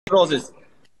roses.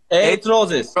 8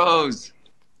 roses. Rose.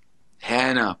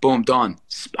 Hannah. Boom, done.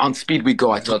 On speed we go.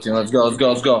 Let's go.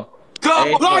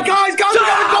 Double. Guys, we gotta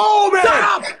go, man.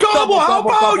 Double. How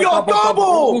about y'all?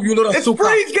 Double. It's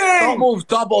freeze game.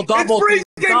 Double. It's freeze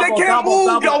game. They can't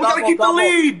move, y'all. We gotta keep the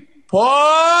lead.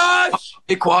 Push!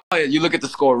 Be quiet. You look at the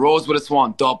score. Rose with a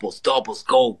swan. Doubles.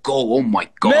 Go. Oh my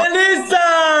God.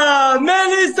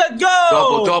 Melissa,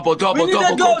 go. Double. Go.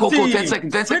 10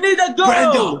 seconds. We need a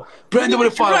go. Brenda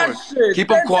with a firework.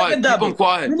 Keep him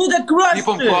quiet. We need a crush. Keep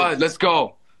him quiet. Let's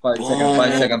go. 5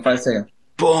 seconds.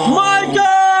 Boom. Michael!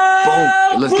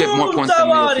 Boom. Let's get more points than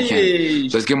Leo if you can.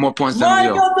 Let's get more points than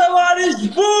Leo. Michael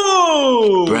Tavares,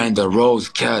 boom! Brenda, Rose,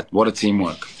 Kat. What a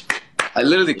teamwork. I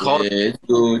literally called it. It's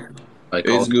good.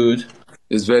 It's good.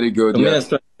 It's very good. 2 minutes,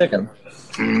 20 seconds.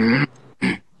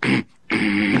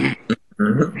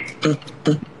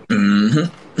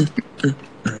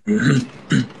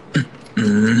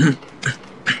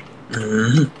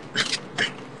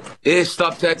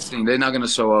 Stop texting. They're not gonna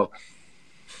show up.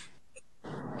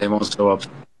 They won't show up.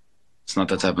 It's not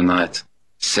that type of night.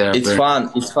 Sarah, It's fun.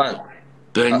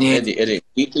 Bernie. Eddie.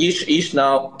 Ish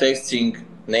now texting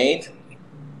Nate,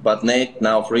 but Nate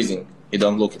now freezing. You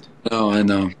don't look it. No, I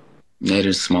know. Nate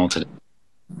is small today.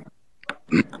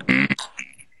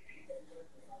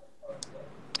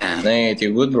 Nate,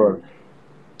 you good, bro?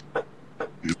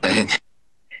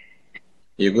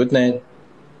 You good, Nate?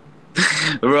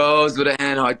 Rose with a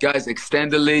hand heart. Guys,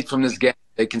 extend the lead from this game.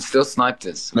 They can still snipe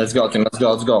this. Let's go, team. Let's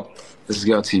go. Let's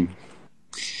go, team.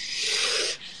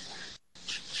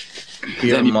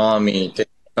 Dear mommy, thank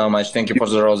you so much. Thank you for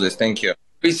the roses. Thank you.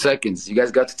 3 seconds. You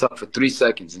guys got to talk for 3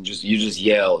 seconds and you just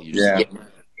yell. You just yell.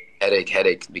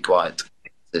 Headache. Be quiet.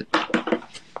 That's it.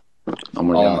 No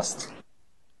more yelling.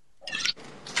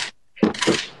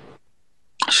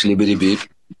 Schlibbity beep.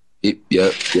 Beep.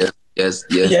 Yeah. Yes.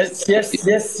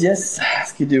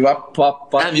 Skidoo up.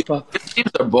 Damn, you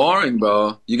teams are boring,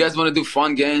 bro. You guys want to do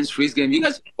fun games, freeze games? You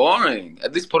guys are boring.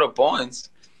 At least put up points.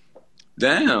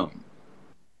 Damn.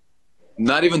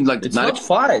 Not even like it's not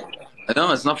fight. I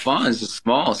know it's not fun. It's just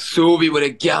small. Subi with a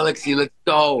galaxy. Let's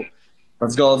go.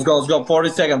 Let's go. 40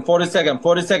 seconds.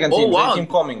 Oh wow! Team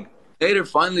coming. They're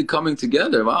finally coming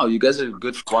together. Wow, you guys are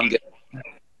good fun game.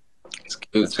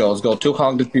 Let's go.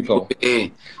 200 people.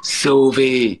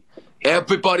 Subi.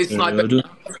 Everybody sniping.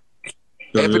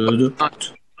 Everybody.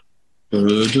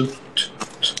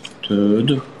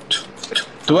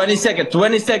 20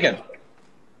 seconds.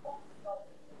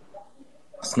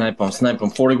 Snipe him.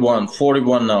 41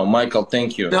 now. Michael,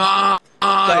 thank you.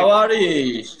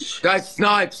 Tavares. Guys,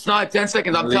 snipe. 10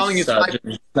 seconds. I'm telling you, snipe.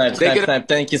 Snipe.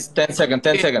 Thank you. 10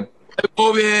 seconds.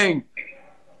 Moving.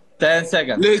 10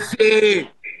 seconds.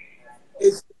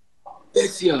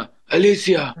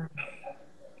 Alicia.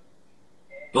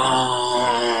 Boom.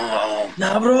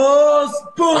 Navros.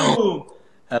 Boom.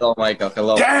 Hello, Michael.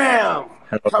 Hello. Damn.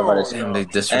 Hello, Tavares. They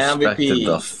disrespected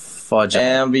the fudge.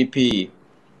 MVP.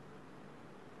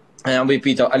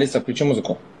 Алиса, включи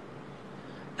музыку.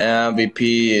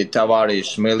 MVP,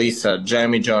 Tavares, Melissa,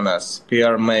 Jamie Jonas,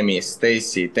 Pierre Memi,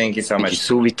 Stacy, thank you so much. Thank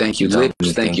you, Suvi, thank you,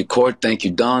 Lips, thank you, Court, thank you,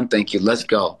 Don, thank you, let's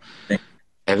go.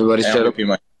 Everybody shut up.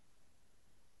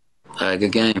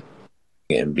 Good game.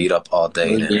 Getting beat up all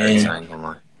day.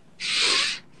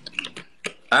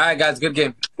 Alright, guys, good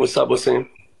game. What's up, Wasim?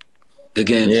 Good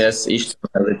game. Yes,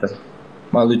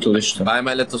 my little ishta. Bye,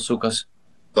 my little sukas.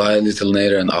 Bye, little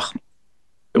Nader and Ahmed.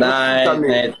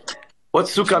 Night.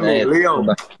 What's Suka mean? Leo,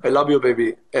 I love you,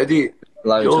 baby. Eddie,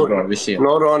 love you, bro. We see you.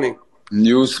 No running.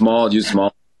 You small.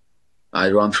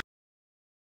 I run.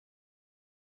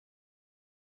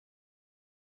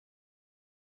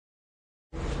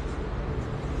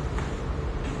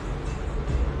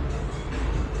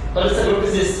 Alissa, look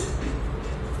at this.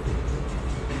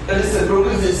 Alissa, look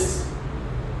at this.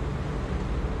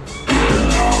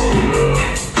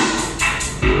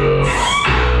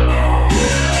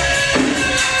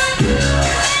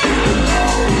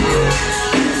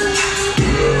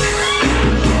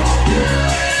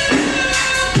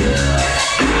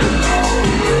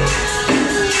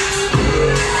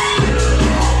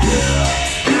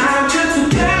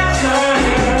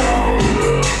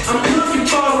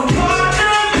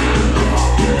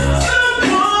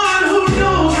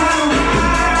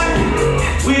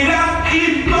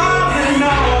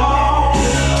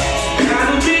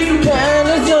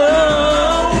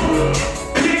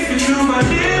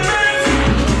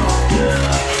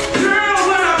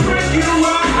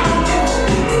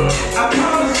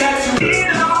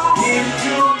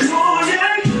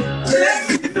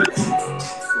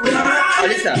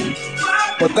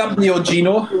 What's up, Neo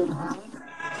Gino?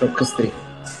 Focus 3.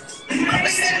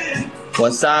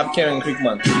 What's up, Kevin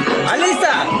Crickman?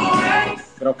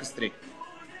 Alisa! Broke a streak.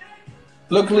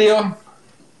 Look, Leo.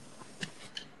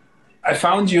 I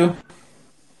found you.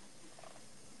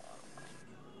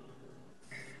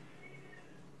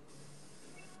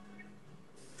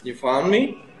 You found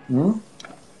me? Hmm?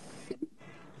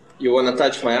 You wanna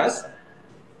touch my ass?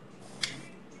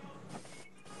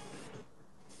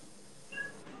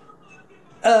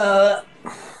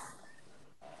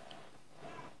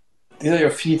 These are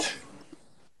your feet.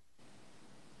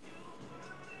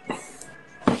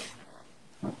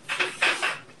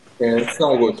 Yeah, it's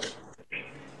not good.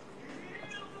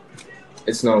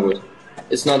 It's not good.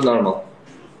 It's not normal.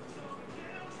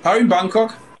 Are you in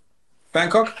Bangkok?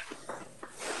 Bangkok?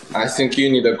 I think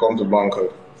you need to come to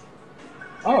Bangkok.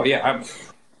 Oh, yeah.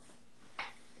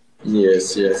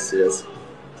 Yes.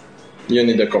 You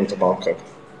need to come to Bangkok.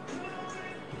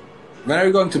 When are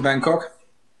you going to Bangkok?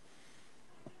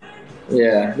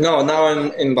 Yeah. No, now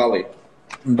I'm in Bali.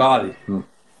 In Bali.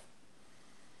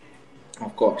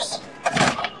 Of course.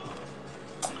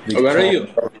 Where are you?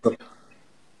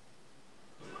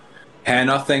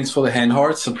 Hannah, thanks for the hand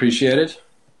hearts. Appreciate it.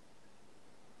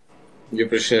 You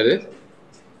appreciate it?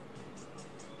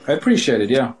 I appreciate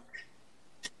it, yeah.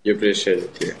 You appreciate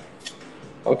it, yeah.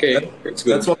 Okay, it's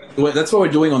good. That's what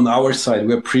we're doing on our side.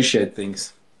 We appreciate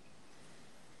things.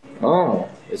 Oh,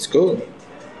 it's good.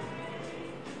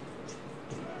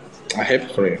 I'm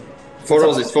happy for you. For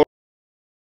us, it's for.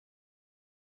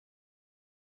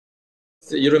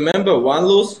 You remember one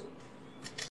lose?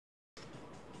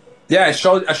 Yeah, I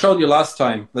showed you last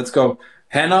time. Let's go.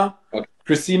 Hannah, Okay.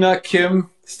 Christina, Kim,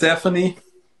 Stephanie,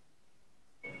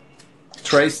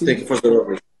 Tracy. Thank you for the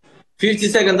rubber.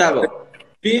 50-second double.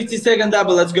 50-second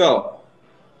double, let's go.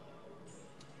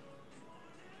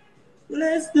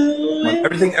 Let's do it.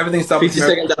 Everything's double.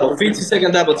 50-second double.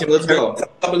 50-second double, team, let's go.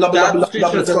 Double,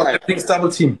 Let's go. Everything's double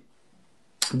team.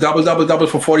 Double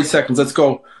for 40 seconds. Let's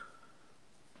go.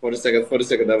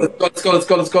 40-second double. Let's go, team.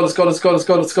 Let's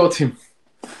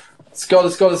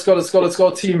go,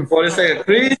 team. 40-second.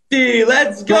 Christy,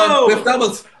 let's go. We have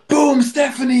doubles. Boom,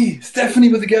 Stephanie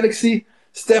with the Galaxy.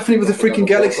 Stephanie with the freaking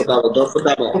Galaxy. Go for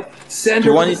double.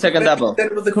 Sandra 20-second double.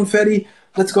 Sandra with the confetti.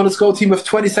 Let's go, team. We have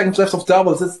 20 seconds left of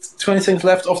doubles. That's 20 seconds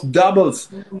left of doubles.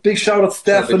 Big shout out,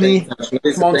 Stephanie.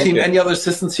 Come on, team. Any other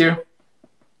assistants here?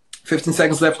 15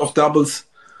 seconds left of doubles.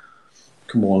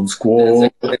 Come on,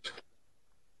 squad.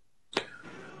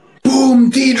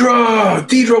 Boom,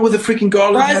 Deidre with the freaking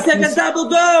garland. 5-second double,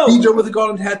 go. Deidre with the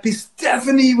garland hat piece.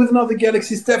 Stephanie with another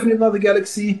Galaxy.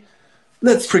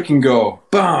 Let's freaking go.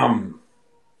 Bam.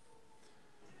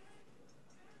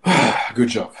 Good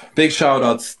job. Big shout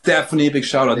out, Stephanie. Big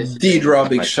shout out, Deidre.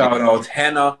 Big shout out,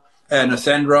 Hannah and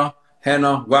Sandra.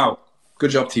 Hannah, wow. Good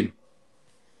job, team.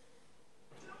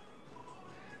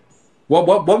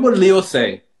 What would Leo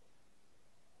say?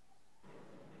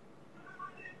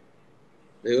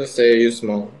 They will say you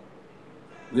small.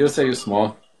 Leo say you're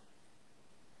small.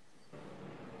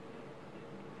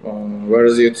 Where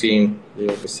is your team? They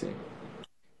will say.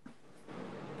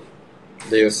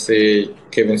 They will say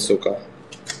Kevin Suka.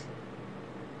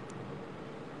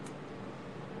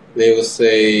 They will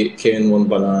say Kevin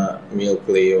Wonbana, Milk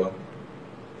Leo.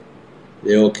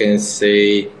 Leo can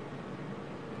say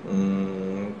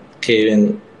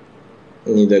Kevin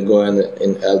need to go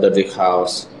in elderly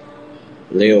house.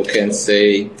 Leo can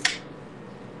say.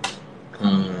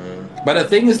 But the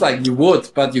thing is, like, you would,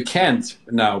 but you can't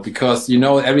now because you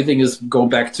know everything is going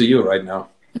back to you right now.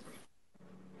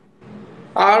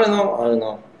 I don't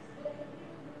know.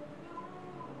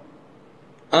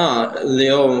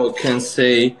 Leo can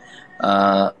say,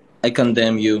 I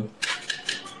condemn you.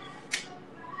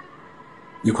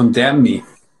 You condemn me.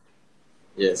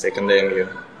 Yes, I condemn you.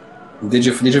 Did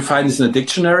you find this in a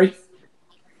dictionary?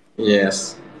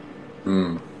 Yes.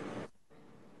 And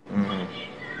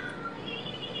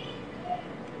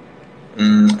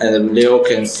Leo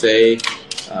can say,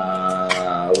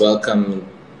 welcome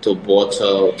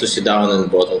to sit down in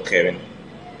bottle, Kevin.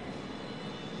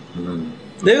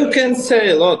 Leo can say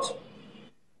a lot.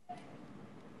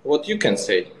 What you can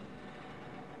say?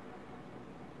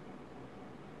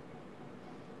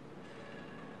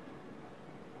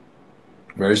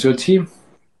 Where's your team?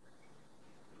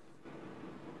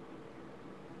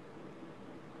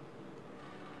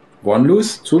 One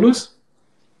lose? Two lose?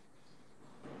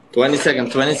 20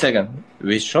 second.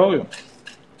 We show you.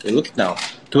 We look it now.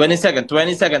 20 second.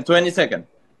 20 seconds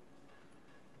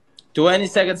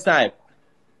time.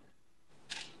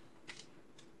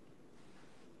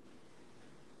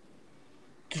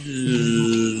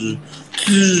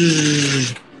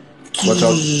 Watch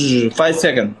out. 5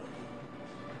 seconds.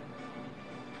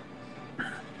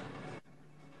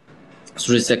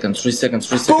 3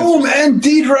 seconds. Boom! And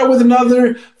Deidre with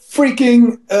another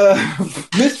freaking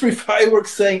mystery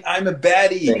fireworks saying, I'm a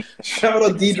baddie. Shout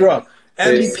out Deidre.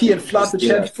 MVP and flood the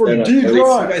chat for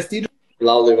Deidre. Guys, Deidre.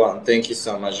 Lovely one. Thank you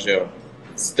so much, Joe.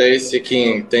 Stacy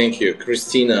King, thank you.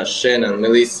 Christina, Shannon,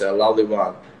 Melissa, lovely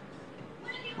one.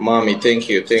 Mommy, thank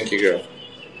you, girl.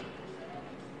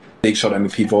 Big shot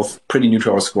MVP, both pretty new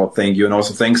to our squad. Thank you. And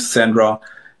also thanks Sandra,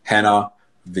 Hannah,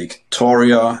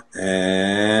 Victoria,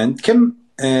 and Kim,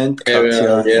 and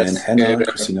Katya, and Hannah,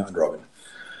 Christina, and Robin.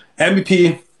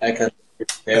 MVP,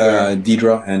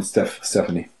 Deidre, and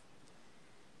Stephanie.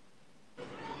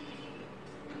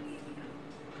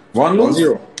 1 lose,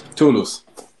 1-0. 2 lose.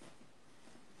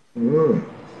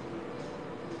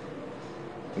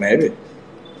 Maybe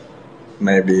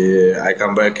I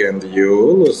come back and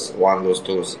you lose. 1 lose,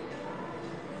 2 lose.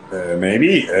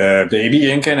 Maybe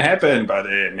it can happen, but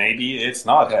maybe it's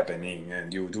not happening,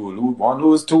 and you do 1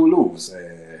 lose, 2 lose.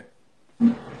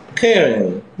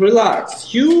 Karen,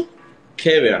 relax. You,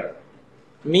 caviar.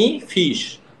 Me,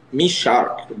 fish. Me,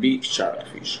 shark. Big shark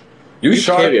fish. You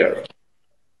shark? Caviar.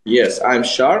 Yes, I'm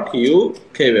shark. You,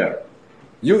 caviar.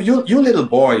 You little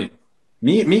boy.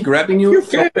 Me grabbing you. You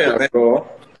caviar, bro.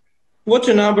 What's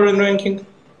your number in ranking?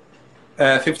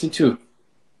 52.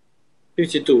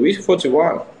 52. We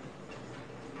 41.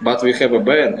 But we have a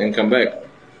ban and come back.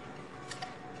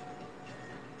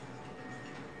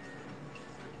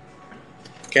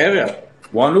 Caviar.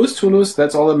 1 lose, 2 lose.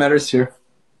 That's all that matters here.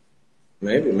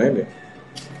 Maybe.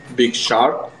 Big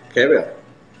shark. Caviar.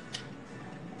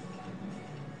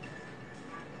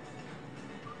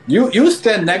 You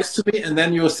stand next to me and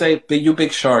then you say, you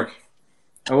big shark.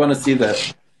 I want to see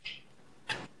that.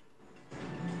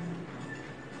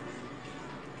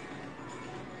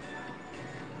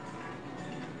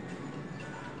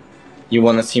 You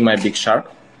want to see my big shark?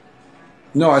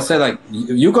 No, I said like,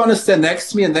 you're going to stand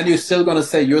next to me and then you're still going to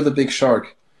say you're the big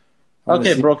shark.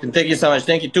 Okay, broken. Thank you so much.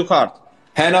 Thank you. Too hard.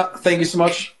 Hannah, thank you so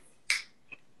much.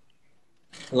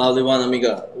 Lovely one,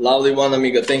 amiga.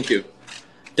 Thank you.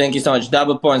 Thank you so much.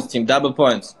 Double points, team. Double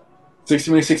points. 6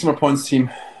 more points, team.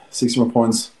 6 more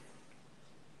points.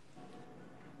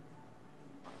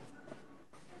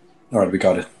 All right, we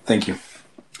got it. Thank you.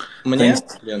 Thanks,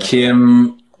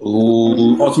 Kim.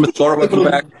 Ultimate Laura, welcome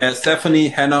back. Stephanie,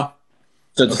 Hannah.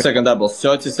 30-second double.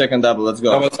 30-second double. Let's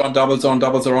go. Doubles on.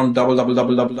 Double.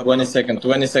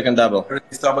 20-second double.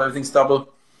 Everything's double.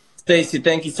 Stacy,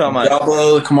 thank you so much.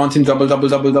 Double. Come on, team. Double.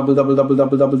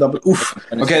 Oof.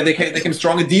 Okay, they came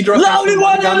stronger. Deidre. Lovely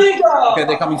one, amigo. Okay,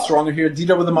 they're coming stronger here.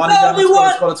 Deidre with the money gun.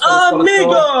 Let's go.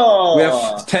 We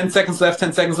have 10 seconds left.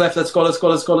 Let's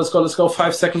go.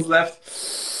 5 seconds left.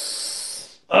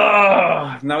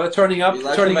 Now they're turning up.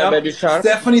 Baby shark?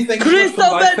 Stephanie, thank you.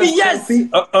 Crystal, baby, yes.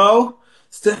 Jamie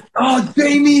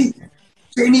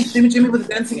with the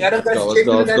dancing Adam. Let's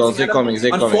go. They're coming.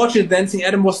 Unfortunately, dancing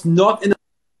Adam was not in.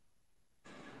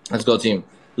 Let's go, team.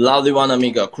 Lovely one,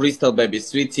 amigo. Crystal, baby.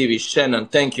 Sweet TV. Shannon,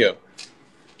 thank you.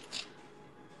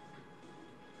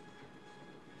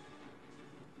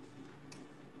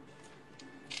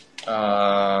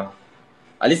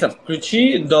 Алиса,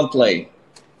 включи Don't Play.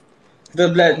 Это,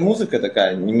 блядь, музыка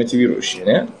такая, не мотивирующая,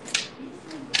 не?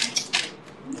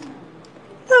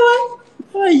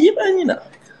 Давай, ебани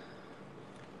нахуй.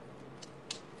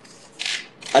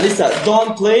 Алиса,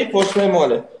 Don't Play, пошлая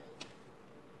моли.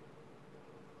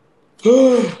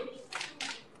 2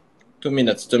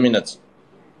 minutes. 2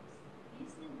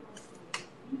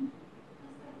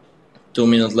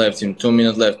 minutes left, team. 2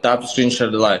 minutes left. Tap screen share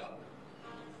the live.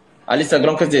 Алиса,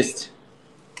 громкость 10.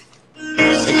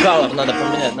 И color надо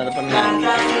поменять.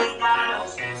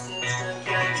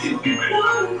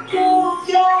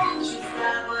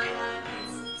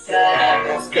 Stop.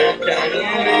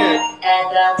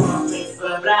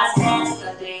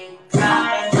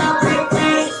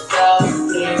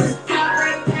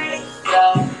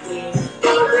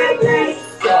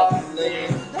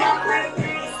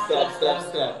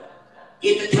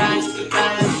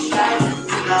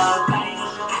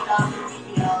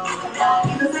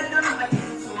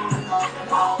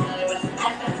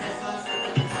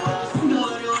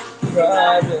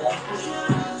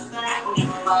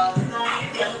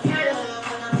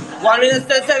 One minute,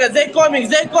 10 seconds. They coming.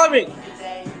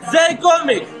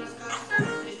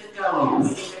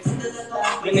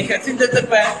 Мы не хотим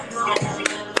ДТП.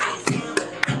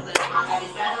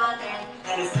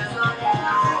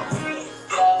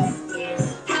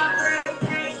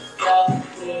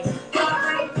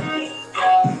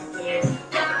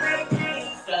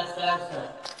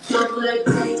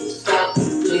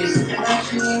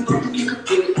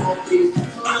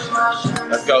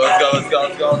 Let's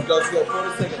go.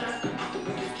 40 seconds.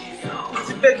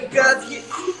 гадкий.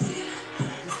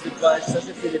 Сбиваешь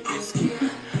наши переписки.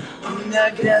 У меня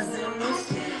грязный нос.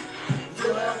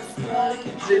 Дела в спарке,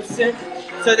 джипси.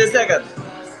 30 seconds.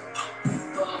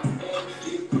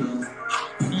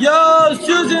 Yo,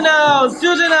 Susie now,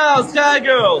 Sky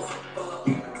Girls.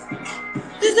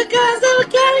 This is a castle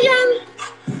carrion.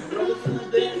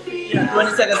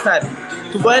 20 seconds snipe.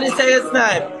 20 seconds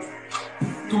snipe.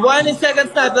 20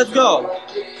 seconds snipe, let's go.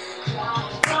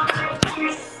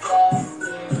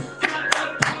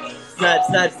 Snipe.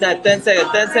 10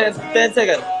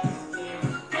 seconds.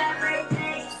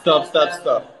 Stop.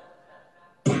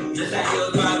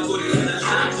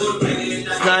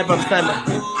 Sniper.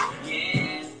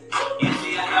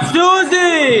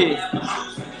 Susie!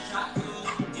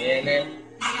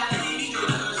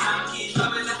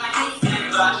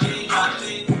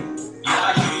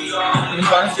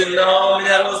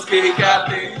 Меня русские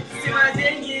карты. Снимай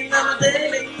деньги на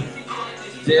модели.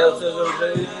 Сделал все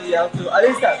уже, я тут.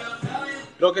 Алиса!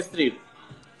 Rocket Street.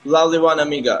 Lovely one,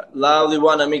 amiga.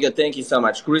 Thank you so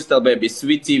much. Crystal Baby,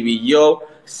 Sweet TV, Yo,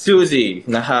 Susie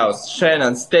in the house,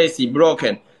 Shannon, Stacy,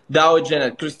 Broken, Dow,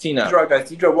 Janet, Christina. Deidre, guys.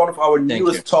 Deidre, one of our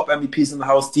newest top MVPs in the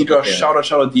house. Deidre, shout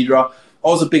out, Deidre.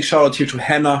 Also, big shout out here to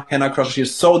Hannah. Hannah crushed here.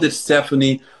 So did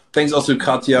Stephanie. Thanks also to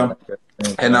Katya,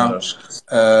 Hannah,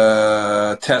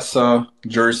 Tessa,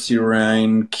 Jersey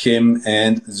Rain, Kim,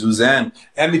 and Suzanne.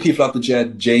 MVP Flat the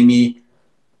Jet, Jamie.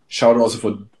 Shout out also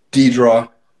for Deidre,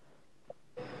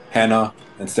 Hannah,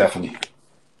 and Stephanie.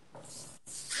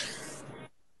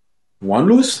 1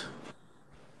 lose,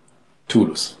 2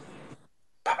 lose.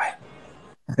 Bye-bye.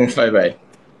 Bye-bye.